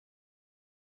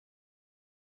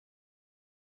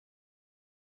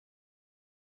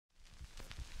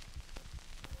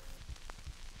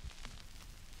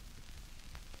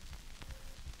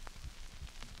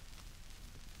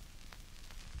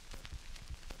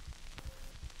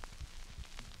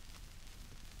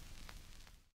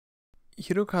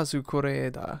Hirokazu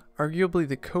Kore-eda, arguably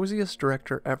the coziest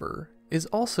director ever, is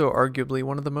also arguably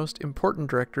one of the most important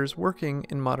directors working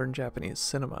in modern Japanese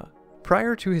cinema.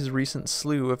 Prior to his recent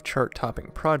slew of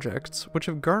chart-topping projects, which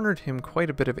have garnered him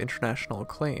quite a bit of international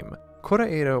acclaim,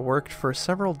 Kore-eda worked for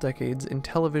several decades in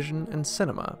television and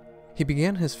cinema. He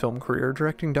began his film career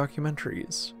directing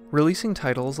documentaries, releasing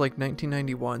titles like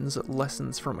 1991's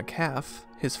Lessons from a Calf,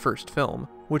 his first film,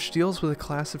 which deals with a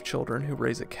class of children who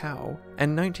raise a cow,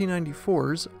 and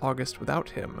 1994's August Without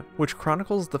Him, which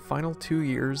chronicles the final 2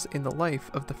 years in the life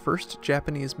of the first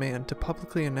Japanese man to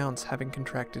publicly announce having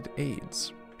contracted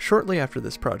AIDS. Shortly after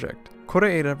this project,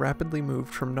 Kore-eda rapidly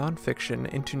moved from non-fiction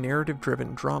into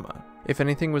narrative-driven drama. If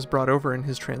anything was brought over in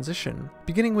his transition,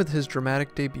 beginning with his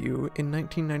dramatic debut in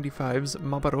 1995's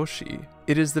Mabaroshi,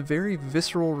 it is the very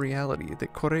visceral reality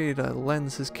that Kore-eda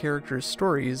lends his characters'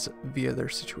 stories via their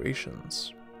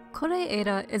situations.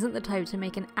 Kore-eda isn't the type to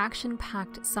make an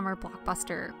action-packed summer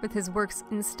blockbuster, with his works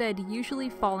instead usually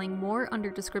falling more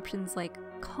under descriptions like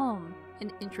calm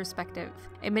and introspective.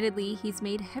 Admittedly, he's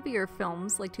made heavier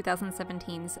films like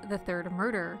 2017's The Third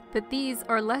Murder, but these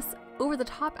are less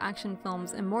over-the-top action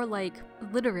films and more like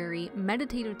literary,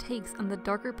 meditative takes on the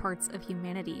darker parts of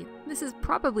humanity. This is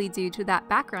probably due to that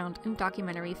background in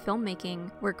documentary filmmaking,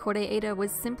 where Kore-eda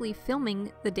was simply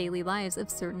filming the daily lives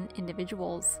of certain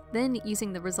individuals, then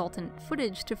using the resultant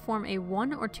footage to form a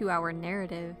 1 or 2 hour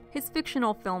narrative. His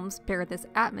fictional films bear this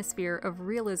atmosphere of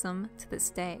realism to this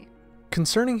day.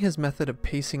 Concerning his method of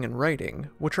pacing and writing,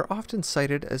 which are often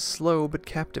cited as slow but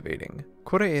captivating,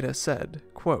 Kore-eda said,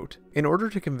 quote, "In order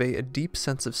to convey a deep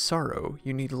sense of sorrow,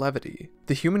 you need levity.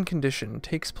 The human condition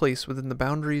takes place within the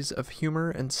boundaries of humor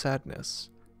and sadness.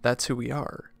 That's who we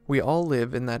are. We all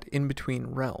live in that in-between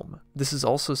realm. This is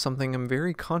also something I'm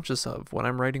very conscious of when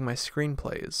I'm writing my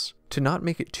screenplays, to not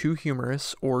make it too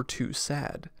humorous or too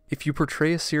sad. If you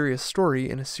portray a serious story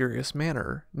in a serious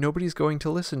manner, nobody's going to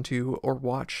listen to or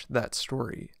watch that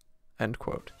story." End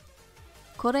quote.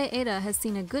 Kore-eda has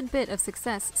seen a good bit of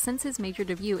success since his major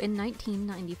debut in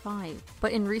 1995,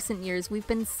 but in recent years we've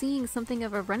been seeing something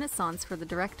of a renaissance for the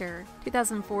director.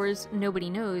 2004's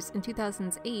Nobody Knows and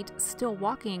 2008's Still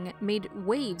Walking made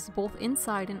waves both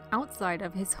inside and outside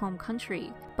of his home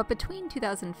country, but between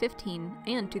 2015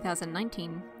 and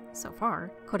 2019, so far,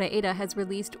 Kore-eda has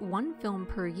released 1 film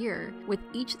per year, with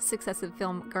each successive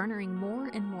film garnering more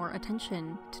and more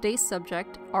attention. Today's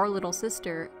subject, Our Little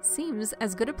Sister, seems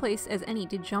as good a place as any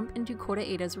to jump into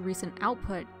Kore-eda's recent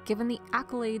output, given the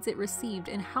accolades it received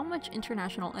and how much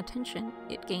international attention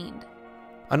it gained.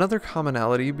 Another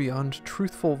commonality beyond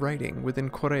truthful writing within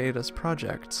Kore-eda's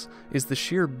projects is the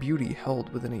sheer beauty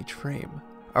held within each frame.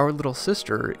 Our Little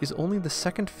Sister is only the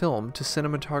second film to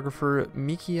cinematographer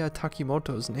Mikiya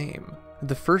Takimoto's name,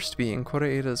 the first being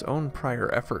Kore-eda's own prior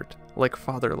effort, Like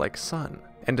Father, Like Son.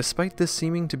 And despite this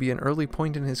seeming to be an early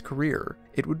point in his career,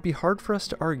 it would be hard for us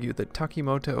to argue that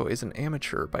Takimoto is an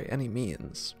amateur by any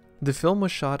means. The film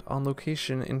was shot on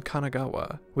location in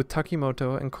Kanagawa, with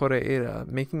Takimoto and Kore-eda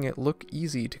making it look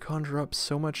easy to conjure up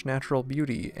so much natural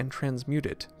beauty and transmute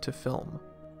it to film.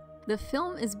 The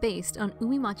film is based on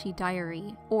Umimachi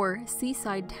Diary, or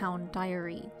Seaside Town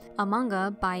Diary, a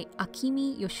manga by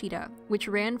Akimi Yoshida, which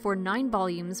ran for 9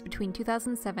 volumes between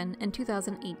 2007 and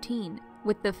 2018,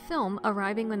 with the film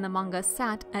arriving when the manga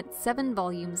sat at 7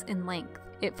 volumes in length.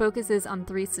 It focuses on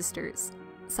 3 sisters,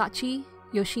 Sachi,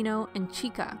 Yoshino, and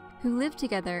Chika, who live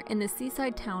together in the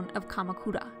seaside town of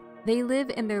Kamakura. They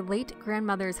live in their late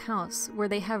grandmother's house, where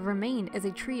they have remained as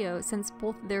a trio since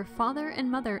both their father and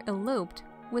mother eloped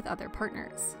with other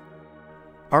partners.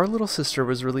 Our Little Sister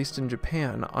was released in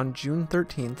Japan on June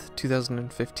 13th,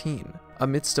 2015,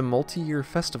 amidst a multi-year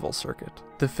festival circuit.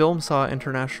 The film saw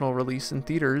international release in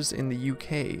theaters in the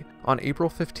UK on April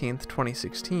 15th,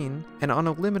 2016, and on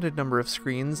a limited number of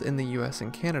screens in the US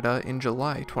and Canada in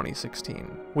July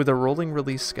 2016, with a rolling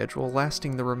release schedule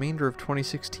lasting the remainder of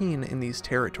 2016 in these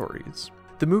territories.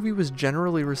 The movie was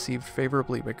generally received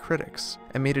favorably by critics,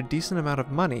 and made a decent amount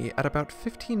of money at about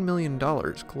 $15 million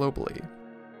globally.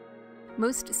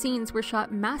 Most scenes were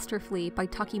shot masterfully by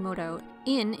Takimoto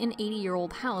in an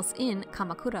 80-year-old house in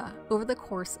Kamakura over the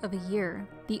course of a year.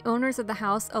 The owners of the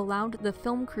house allowed the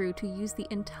film crew to use the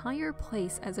entire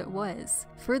place as it was,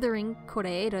 furthering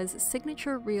Kore-eda's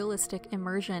signature realistic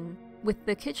immersion, with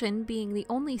the kitchen being the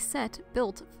only set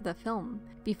built for the film.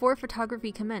 Before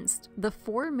photography commenced, the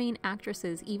 4 main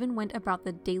actresses even went about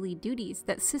the daily duties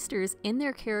that sisters in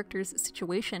their characters'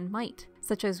 situation might,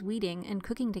 such as weeding and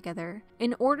cooking together,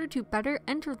 in order to better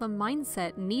enter the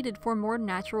mindset needed for more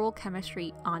natural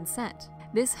chemistry on set.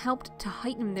 This helped to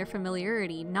heighten their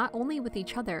familiarity not only with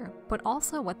each other, but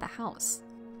also with the house.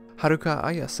 Haruka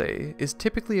Ayase is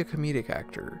typically a comedic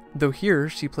actor, though here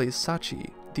she plays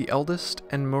Sachi, the eldest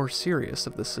and more serious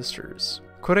of the sisters.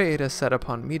 Kore-eda said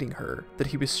upon meeting her that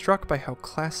he was struck by how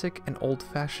classic and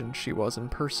old-fashioned she was in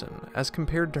person as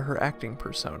compared to her acting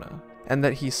persona, and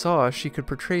that he saw she could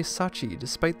portray Sachi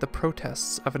despite the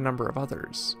protests of a number of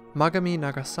others. Magami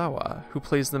Nagasawa, who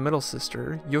plays the middle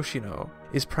sister, Yoshino,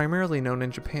 is primarily known in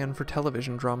Japan for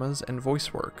television dramas and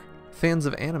voice work. Fans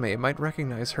of anime might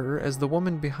recognize her as the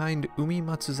woman behind Umi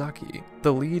Matsuzaki,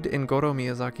 the lead in Goro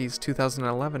Miyazaki's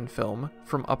 2011 film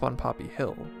From Up on Poppy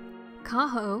Hill.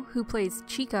 Kaho, who plays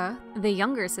Chika, the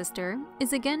younger sister,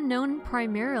 is again known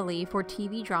primarily for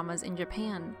TV dramas in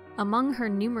Japan. Among her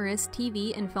numerous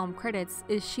TV and film credits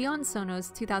is Shion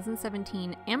Sono's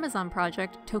 2017 Amazon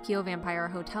project Tokyo Vampire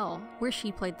Hotel, where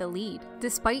she played the lead.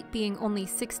 Despite being only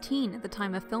 16 at the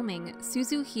time of filming,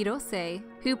 Suzu Hirose,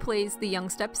 who plays the young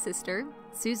stepsister,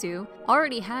 Suzu,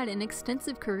 already had an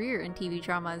extensive career in TV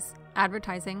dramas,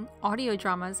 advertising, audio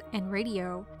dramas, and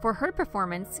radio. For her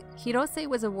performance, Hirose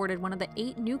was awarded one of the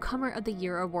 8 Newcomer of the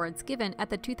Year awards given at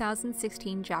the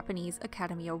 2016 Japanese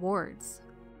Academy Awards.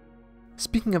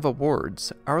 Speaking of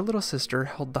awards, our little sister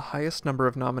held the highest number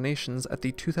of nominations at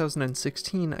the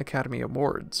 2016 Academy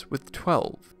Awards, with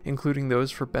 12, including those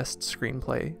for Best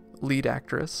Screenplay, Lead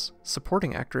Actress,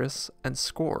 Supporting Actress, and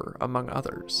Score, among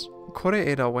others.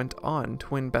 Kore-eda went on to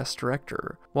win Best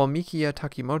Director, while Mikiya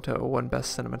Takimoto won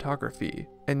Best Cinematography,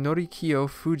 and Norikiyo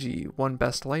Fuji won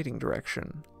Best Lighting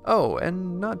Direction. Oh,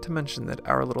 and not to mention that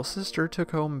our little sister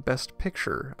took home Best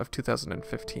Picture of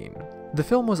 2015. The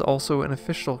film was also an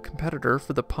official competitor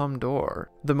for the Palme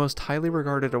d'Or, the most highly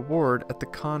regarded award at the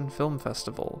Cannes Film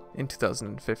Festival in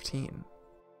 2015.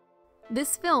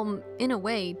 This film, in a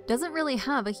way, doesn't really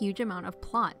have a huge amount of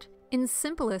plot. In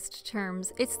simplest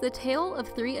terms, it's the tale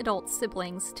of 3 adult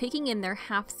siblings taking in their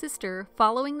half-sister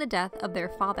following the death of their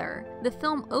father. The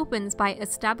film opens by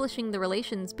establishing the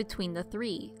relations between the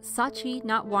 3, Sachi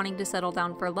not wanting to settle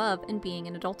down for love and being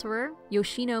an adulterer,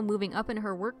 Yoshino moving up in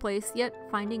her workplace yet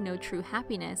finding no true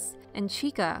happiness, and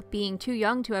Chika being too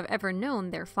young to have ever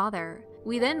known their father.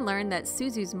 We then learn that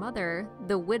Suzu's mother,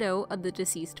 the widow of the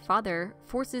deceased father,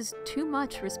 forces too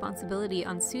much responsibility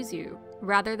on Suzu,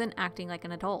 rather than acting like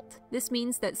an adult. This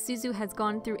means that Suzu has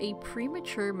gone through a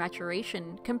premature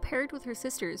maturation compared with her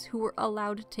sisters who were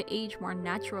allowed to age more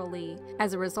naturally.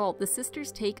 As a result, the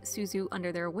sisters take Suzu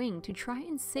under their wing to try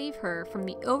and save her from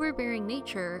the overbearing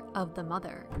nature of the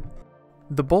mother.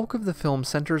 The bulk of the film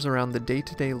centers around the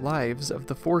day-to-day lives of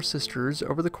the 4 sisters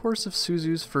over the course of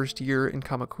Suzu's first year in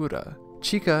Kamakura.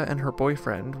 Chika and her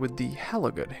boyfriend, with the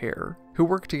hella good hair, who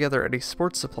work together at a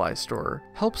sports supply store,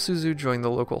 help Suzu join the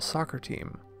local soccer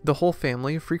team. The whole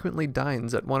family frequently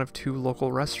dines at one of 2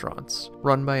 local restaurants,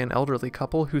 run by an elderly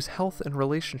couple whose health and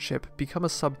relationship become a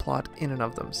subplot in and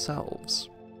of themselves.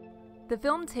 The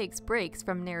film takes breaks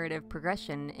from narrative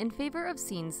progression in favor of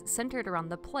scenes centered around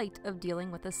the plight of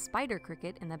dealing with a spider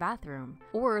cricket in the bathroom,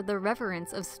 or the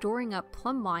reverence of storing up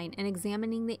plum wine and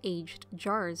examining the aged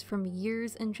jars from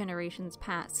years and generations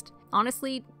past.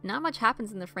 Honestly, not much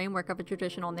happens in the framework of a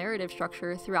traditional narrative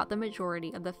structure throughout the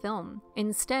majority of the film.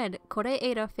 Instead,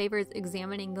 Kore-eda favors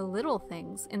examining the little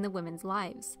things in the women's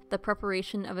lives, the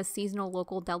preparation of a seasonal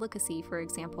local delicacy, for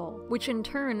example, which in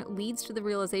turn leads to the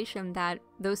realization that,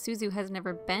 though Suzu has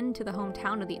never been to the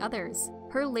hometown of the others,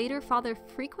 her later father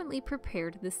frequently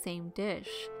prepared the same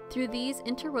dish. Through these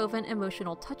interwoven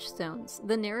emotional touchstones,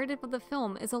 the narrative of the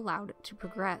film is allowed to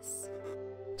progress.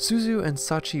 Suzu and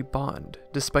Sachi bond,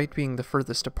 despite being the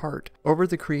furthest apart, over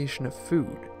the creation of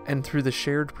food, and through the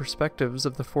shared perspectives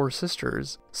of the 4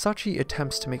 sisters, Sachi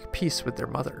attempts to make peace with their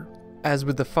mother. As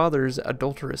with the father's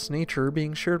adulterous nature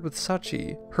being shared with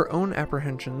Sachi, her own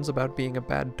apprehensions about being a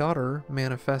bad daughter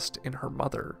manifest in her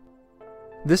mother.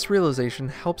 This realization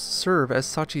helps serve as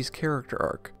Sachi's character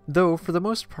arc, though for the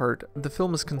most part, the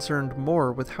film is concerned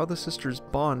more with how the sisters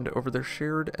bond over their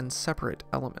shared and separate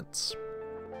elements.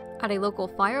 At a local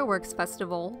fireworks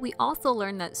festival, we also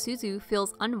learn that Suzu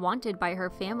feels unwanted by her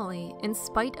family in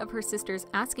spite of her sisters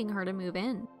asking her to move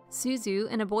in. Suzu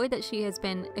and a boy that she has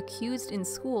been accused in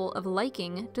school of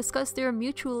liking discuss their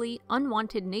mutually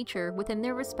unwanted nature within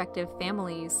their respective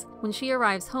families. When she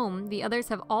arrives home, the others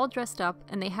have all dressed up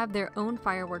and they have their own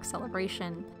fireworks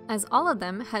celebration, as all of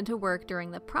them had to work during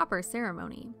the proper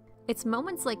ceremony. It's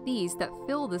moments like these that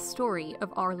fill the story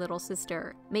of Our Little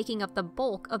Sister, making up the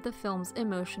bulk of the film's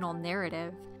emotional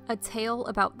narrative. A tale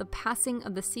about the passing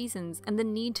of the seasons and the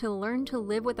need to learn to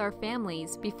live with our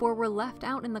families before we're left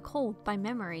out in the cold by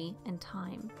memory and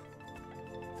time.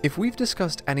 If we've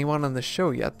discussed anyone on the show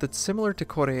yet that's similar to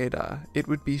Kore-eda, it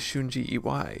would be Shunji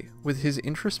Iwai, with his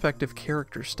introspective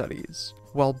character studies.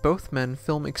 While both men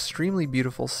film extremely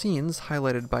beautiful scenes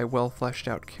highlighted by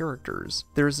well-fleshed-out characters,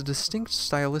 there is a distinct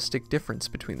stylistic difference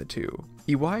between the two.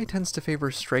 Iwai tends to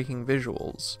favor striking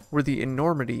visuals, where the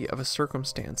enormity of a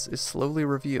circumstance is slowly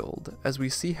revealed as we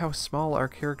see how small our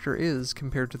character is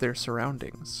compared to their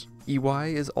surroundings.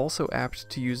 Iwai is also apt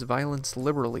to use violence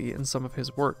liberally in some of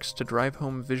his works to drive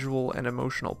home visual and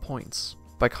emotional points.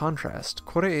 By contrast,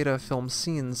 Kore-eda films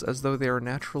scenes as though they are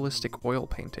naturalistic oil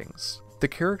paintings. The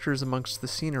characters amongst the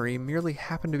scenery merely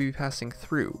happen to be passing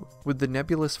through, with the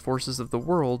nebulous forces of the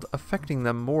world affecting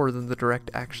them more than the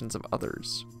direct actions of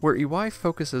others. Where Iwai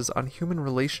focuses on human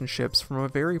relationships from a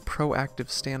very proactive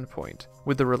standpoint,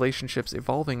 with the relationships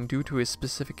evolving due to a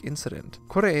specific incident,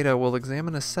 Kore-eda will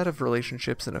examine a set of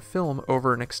relationships in a film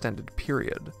over an extended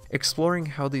period, exploring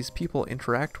how these people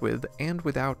interact with and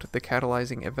without the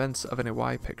catalyzing events of an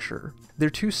Iwai picture. Their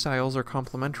two styles are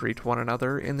complementary to one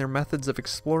another in their methods of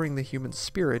exploring the human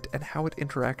spirit and how it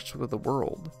interacts with the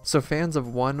world, so fans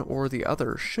of one or the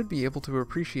other should be able to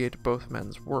appreciate both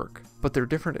men's work, but they're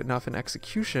different enough in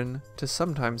execution to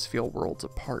sometimes feel worlds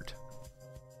apart.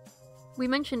 We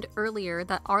mentioned earlier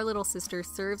that Our Little Sister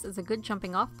serves as a good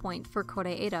jumping off point for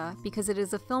Kore-eda because it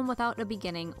is a film without a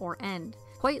beginning or end,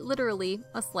 quite literally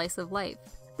a slice of life.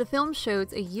 The film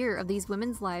shows a year of these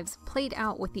women's lives played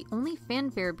out with the only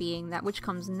fanfare being that which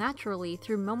comes naturally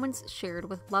through moments shared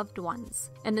with loved ones.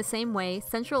 In the same way,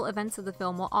 central events of the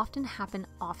film will often happen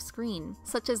off-screen,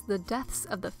 such as the deaths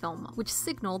of the film, which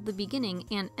signaled the beginning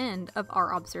and end of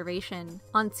our observation.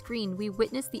 On screen, we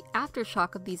witness the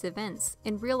aftershock of these events,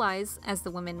 and realize, as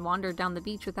the women wander down the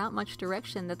beach without much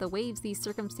direction, that the waves these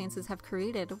circumstances have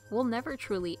created will never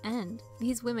truly end.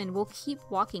 These women will keep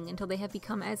walking until they have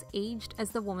become as aged as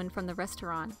the woman from the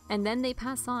restaurant, and then they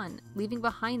pass on, leaving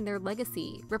behind their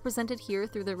legacy, represented here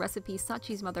through the recipe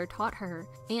Sachi's mother taught her,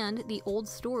 and the old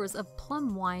stores of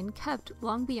plum wine kept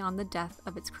long beyond the death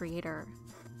of its creator.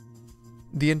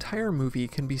 The entire movie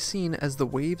can be seen as the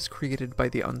waves created by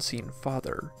the unseen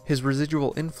father, his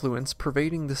residual influence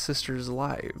pervading the sisters'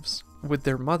 lives, with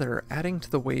their mother adding to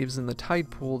the waves in the tide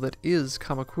pool that is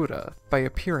Kamakura by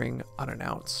appearing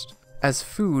unannounced. As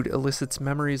food elicits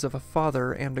memories of a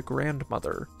father and a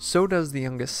grandmother, so does the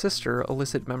youngest sister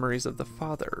elicit memories of the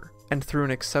father, and through an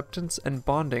acceptance and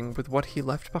bonding with what he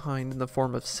left behind in the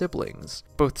form of siblings,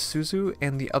 both Suzu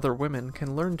and the other women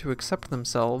can learn to accept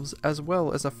themselves as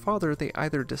well as a father they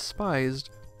either despised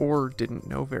or didn't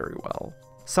know very well.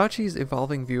 Sachi's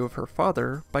evolving view of her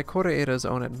father, by Kore-eda's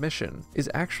own admission, is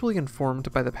actually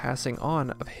informed by the passing on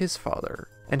of his father,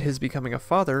 and his becoming a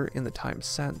father in the time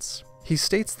since. He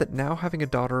states that now having a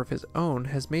daughter of his own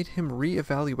has made him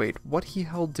re-evaluate what he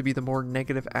held to be the more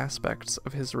negative aspects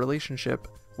of his relationship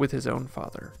with his own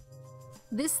father.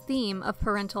 This theme of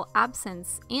parental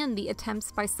absence and the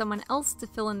attempts by someone else to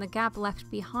fill in the gap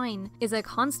left behind is a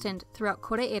constant throughout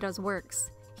Kore-eda's works.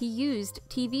 He used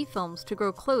TV films to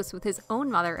grow close with his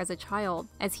own mother as a child,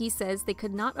 as he says they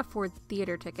could not afford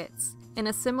theater tickets. In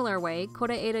a similar way,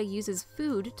 Kore-eda uses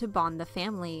food to bond the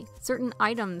family. Certain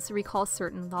items recall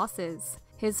certain losses.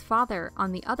 His father,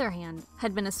 on the other hand,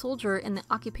 had been a soldier in the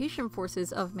occupation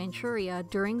forces of Manchuria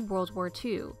during World War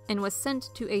II, and was sent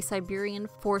to a Siberian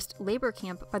forced labor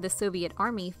camp by the Soviet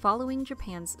Army following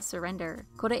Japan's surrender.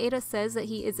 Kore-eda says that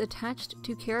he is attached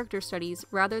to character studies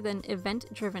rather than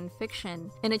event-driven fiction,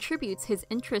 and attributes his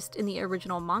interest in the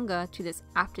original manga to this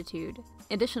aptitude.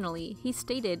 Additionally, he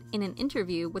stated in an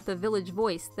interview with The Village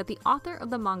Voice that the author of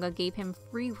the manga gave him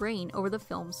free reign over the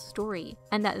film's story,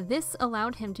 and that this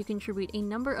allowed him to contribute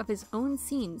a number of his own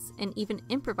scenes and even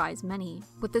improvise many,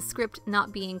 with the script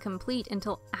not being complete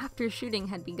until after shooting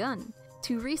had begun.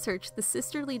 To research the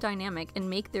sisterly dynamic and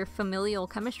make their familial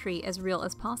chemistry as real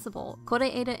as possible,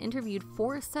 Kore-eda interviewed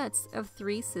 4 sets of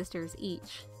 3 sisters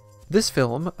each. This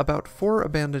film, about 4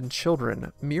 abandoned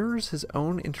children, mirrors his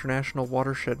own international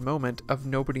watershed moment of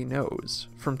Nobody Knows,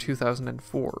 from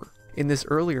 2004. In this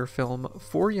earlier film,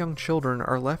 4 young children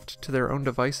are left to their own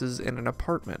devices in an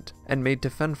apartment, and made to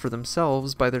fend for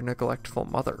themselves by their neglectful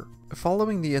mother.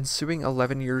 Following the ensuing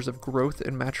 11 years of growth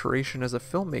and maturation as a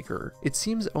filmmaker, it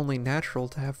seems only natural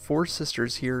to have 4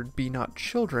 sisters here be not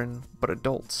children, but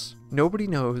adults. Nobody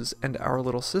Knows and Our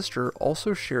Little Sister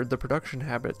also shared the production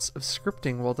habits of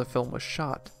scripting while the film was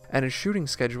shot, and a shooting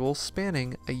schedule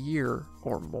spanning a year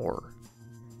or more.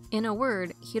 In a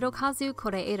word, Hirokazu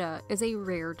Kore-eda is a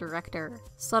rare director.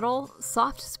 Subtle,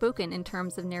 soft-spoken in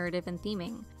terms of narrative and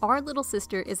theming, Our Little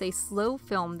Sister is a slow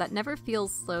film that never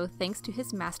feels slow thanks to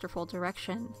his masterful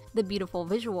direction, the beautiful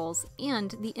visuals,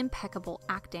 and the impeccable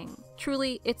acting.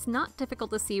 Truly, it's not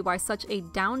difficult to see why such a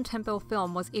down-tempo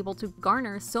film was able to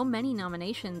garner so many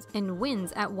nominations and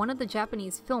wins at one of the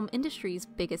Japanese film industry's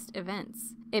biggest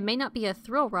events. It may not be a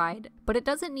thrill ride, but it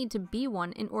doesn't need to be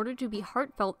one in order to be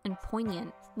heartfelt and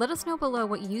poignant. Let us know below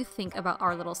what you think about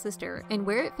Our Little Sister and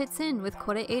where it fits in with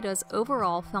Kore-eda's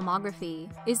overall filmography.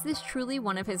 Is this truly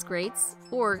one of his greats,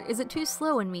 or is it too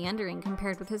slow and meandering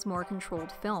compared with his more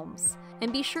controlled films?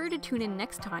 And be sure to tune in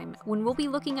next time when we'll be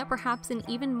looking at perhaps an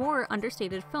even more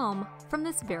understated film from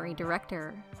this very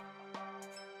director.